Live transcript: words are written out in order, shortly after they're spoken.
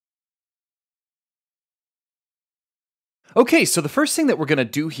Okay, so the first thing that we're going to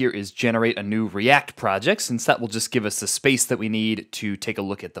do here is generate a new React project, since that will just give us the space that we need to take a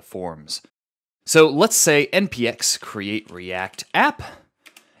look at the forms. So let's say npx create React app,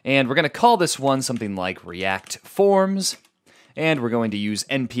 and we're going to call this one something like React Forms, and we're going to use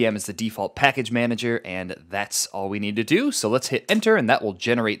npm as the default package manager, and that's all we need to do. So let's hit enter, and that will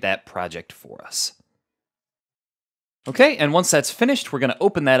generate that project for us. Okay, and once that's finished, we're going to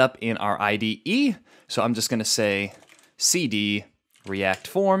open that up in our IDE. So I'm just going to say cd React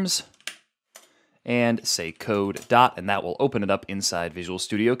Forms and say code dot, and that will open it up inside Visual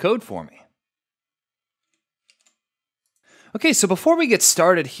Studio Code for me. Okay, so before we get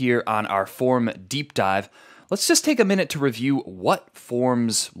started here on our form deep dive, let's just take a minute to review what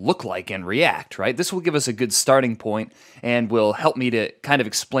forms look like in React, right? This will give us a good starting point and will help me to kind of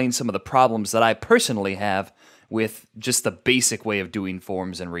explain some of the problems that I personally have with just the basic way of doing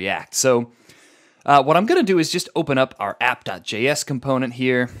forms in React. So what I'm going to do is just open up our app.js component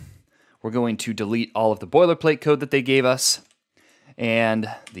here. We're going to delete all of the boilerplate code that they gave us and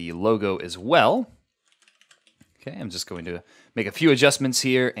the logo as well. Okay, I'm just going to make a few adjustments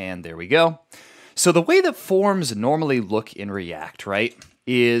here, and there we go. So the way that forms normally look in React, right,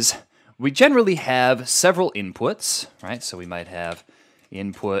 is we generally have several inputs, right? So we might have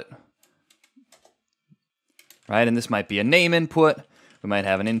input, right? And this might be a name input. We might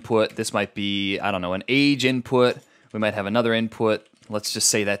have an input. This might be, I don't know, an age input. We might have another input. Let's just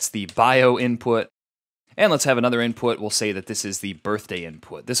say that's the bio input. And let's have another input. We'll say that this is the birthday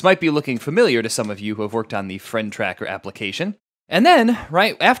input. This might be looking familiar to some of you who have worked on the friend tracker application. And then,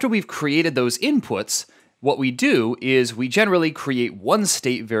 right, after we've created those inputs, what we do is we generally create one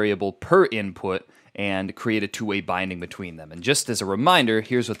state variable per input and create a two-way binding between them. And just as a reminder,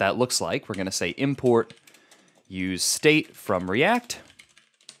 here's what that looks like. We're going to say import use state from React.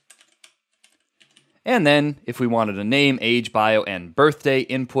 And then if we wanted a name, age, bio, and birthday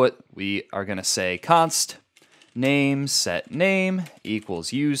input, we are going to say const name set name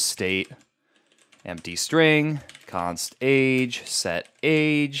equals use state empty string const age set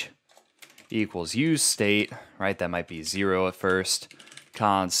age equals use state, right? That might be 0 at first.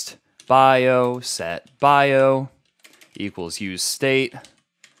 Const bio set bio equals use state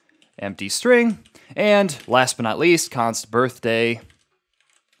empty string. And last but not least, const birthday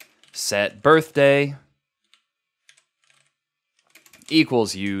set birthday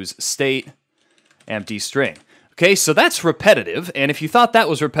equals use state empty string. Okay, so that's repetitive, and if you thought that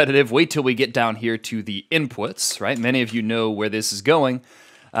was repetitive, wait till we get down here to the inputs, right? Many of you know where this is going.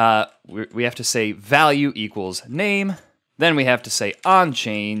 We have to say value equals name, then we have to say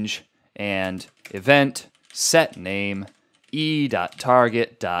onChange and event set name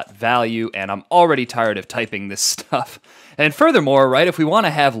e.target.value, and I'm already tired of typing this stuff. And furthermore, right, if we want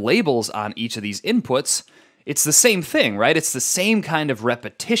to have labels on each of these inputs, it's the same thing, right? It's the same kind of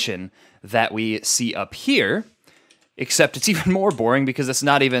repetition that we see up here, except it's even more boring because it's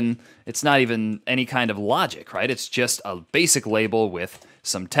not even any kind of logic, right? It's just a basic label with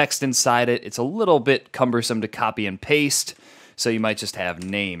some text inside it. It's a little bit cumbersome to copy and paste, so you might just have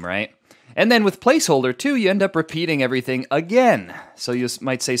name, right? And then with placeholder, too, you end up repeating everything again. So you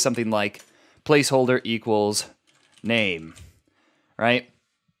might say something like placeholder equals name, right?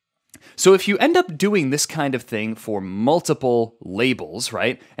 So if you end up doing this kind of thing for multiple labels,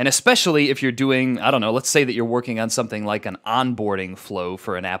 right, and especially if you're doing, I don't know, let's say that you're working on something like an onboarding flow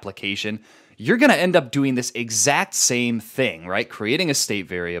for an application, you're going to end up doing this exact same thing, right? Creating a state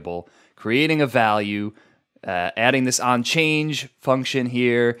variable, creating a value, adding this onChange function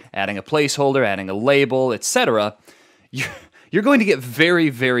here, adding a placeholder, adding a label, etc. You're going to get very,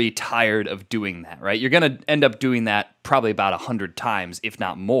 very tired of doing that, right? You're going to end up doing that probably about 100 times, if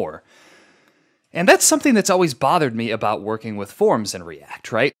not more. And that's something that's always bothered me about working with forms in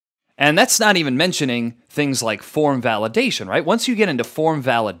React, right? And that's not even mentioning things like form validation, right? Once you get into form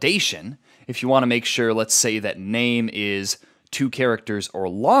validation, if you want to make sure, let's say that name is 2 characters or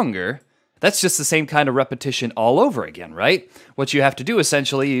longer, that's just the same kind of repetition all over again, right? What you have to do,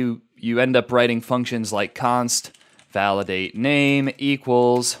 essentially, you end up writing functions like const validate name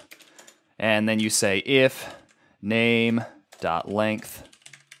equals, and then you say if name.length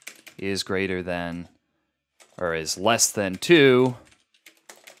is greater than or is less than 2,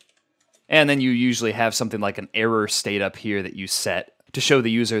 and then you usually have something like an error state up here that you set to show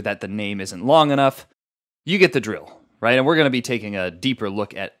the user that the name isn't long enough. You get the drill, right? And we're going to be taking a deeper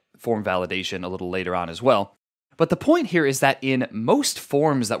look at form validation a little later on as well. But the point here is that in most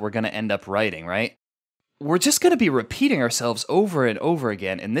forms that we're going to end up writing, right, we're just going to be repeating ourselves over and over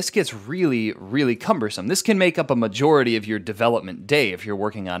again, and this gets really, really cumbersome. This can make up a majority of your development day if you're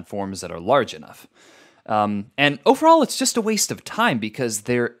working on forms that are large enough. And overall, it's just a waste of time because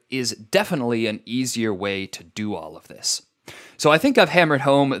there is definitely an easier way to do all of this. So I think I've hammered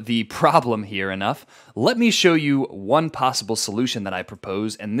home the problem here enough. Let me show you one possible solution that I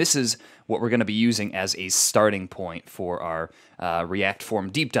propose, and this is what we're going to be using as a starting point for our React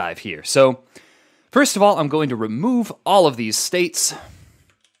form deep dive here. So first of all, I'm going to remove all of these states.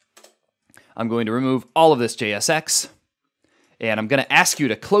 I'm going to remove all of this JSX. And I'm going to ask you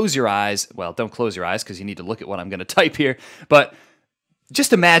to close your eyes. Well, don't close your eyes because you need to look at what I'm going to type here. But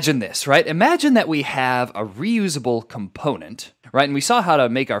just imagine this, right? Imagine that we have a reusable component, right? And we saw how to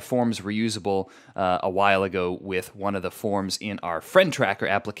make our forms reusable a while ago with one of the forms in our friend tracker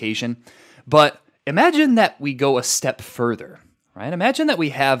application. But imagine that we go a step further, right? Imagine that we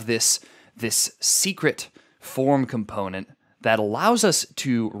have this secret form component that allows us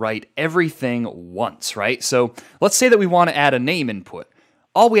to write everything once, right? So let's say that we want to add a name input.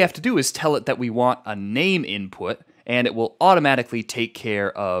 All we have to do is tell it that we want a name input, and it will automatically take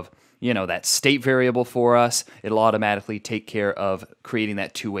care of, that state variable for us. It'll automatically take care of creating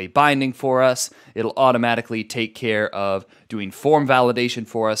that two-way binding for us. It'll automatically take care of doing form validation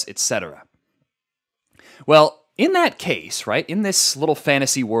for us, etc. Well, in that case, right, in this little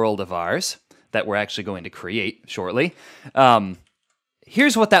fantasy world of ours that we're actually going to create shortly,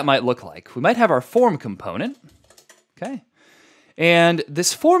 here's what that might look like. We might have our form component, okay? And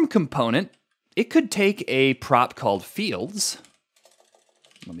this form component, it could take a prop called fields.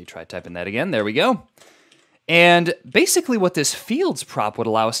 Let me try typing that again. There we go. And basically what this fields prop would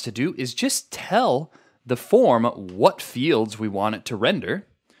allow us to do is just tell the form what fields we want it to render,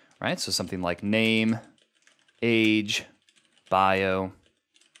 right? So something like name, age, bio,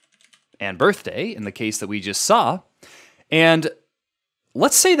 and birthday in the case that we just saw. And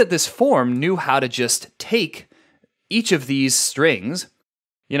let's say that this form knew how to just take each of these strings,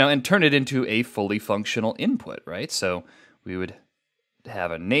 and turn it into a fully functional input, right? So we would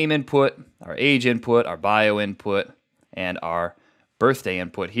have a name input, our age input, our bio input, and our birthday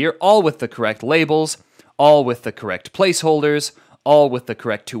input here, all with the correct labels, all with the correct placeholders, all with the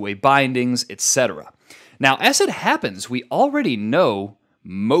correct two-way bindings, etc. Now, as it happens, we already know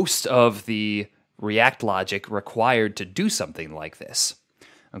most of the React logic required to do something like this,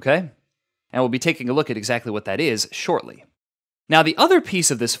 okay? And we'll be taking a look at exactly what that is shortly. Now, the other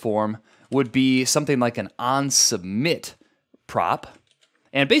piece of this form would be something like an onSubmit prop.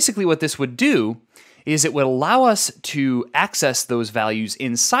 And basically what this would do is it would allow us to access those values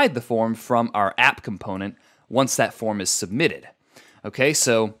inside the form from our app component once that form is submitted. Okay,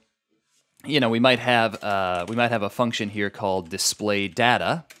 so we might have a function here called display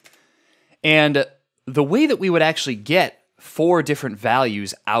data, and the way that we would actually get 4 different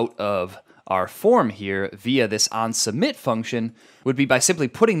values out of our form here via this onSubmit function would be by simply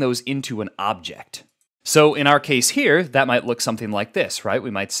putting those into an object. So in our case here, that might look something like this, right?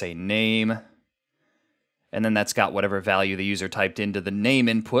 We might say name, and then that's got whatever value the user typed into the name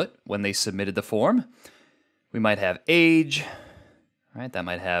input when they submitted the form. We might have age, right? That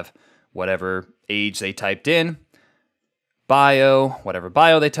might have whatever age they typed in, bio, whatever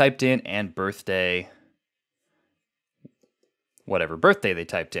bio they typed in, and birthday, whatever birthday they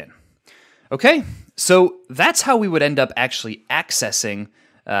typed in. Okay, so that's how we would end up actually accessing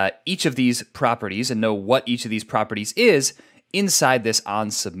each of these properties and know what each of these properties is inside this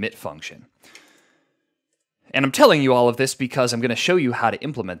onSubmit function. And I'm telling you all of this because I'm going to show you how to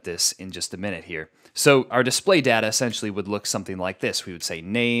implement this in just a minute here. So our display data essentially would look something like this. We would say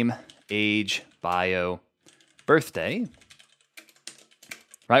name, age, bio, birthday.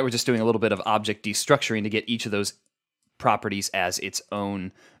 Right, we're just doing a little bit of object destructuring to get each of those properties as its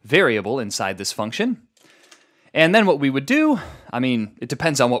own variable inside this function. And then what we would do, it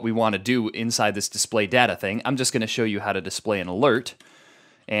depends on what we want to do inside this display data thing. I'm just going to show you how to display an alert.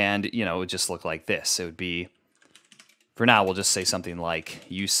 And, it would just look like this. It would be, for now, we'll just say something like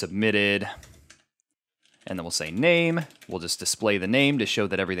you submitted, and then we'll say name. We'll just display the name to show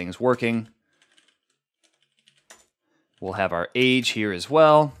that everything's working. We'll have our age here as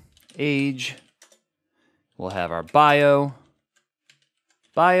well, age. We'll have our bio,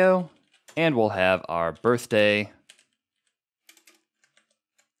 and we'll have our birthday.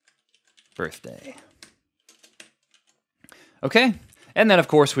 Okay, and then of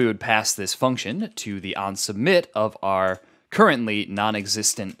course we would pass this function to the onSubmit of our currently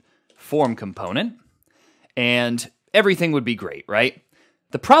non-existent form component, and everything would be great, right?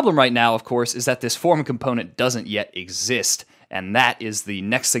 The problem right now, of course, is that this form component doesn't yet exist, and that is the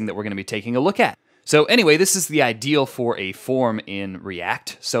next thing that we're going to be taking a look at. So anyway, this is the ideal for a form in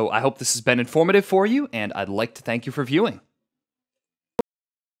React. So I hope this has been informative for you, and I'd like to thank you for viewing.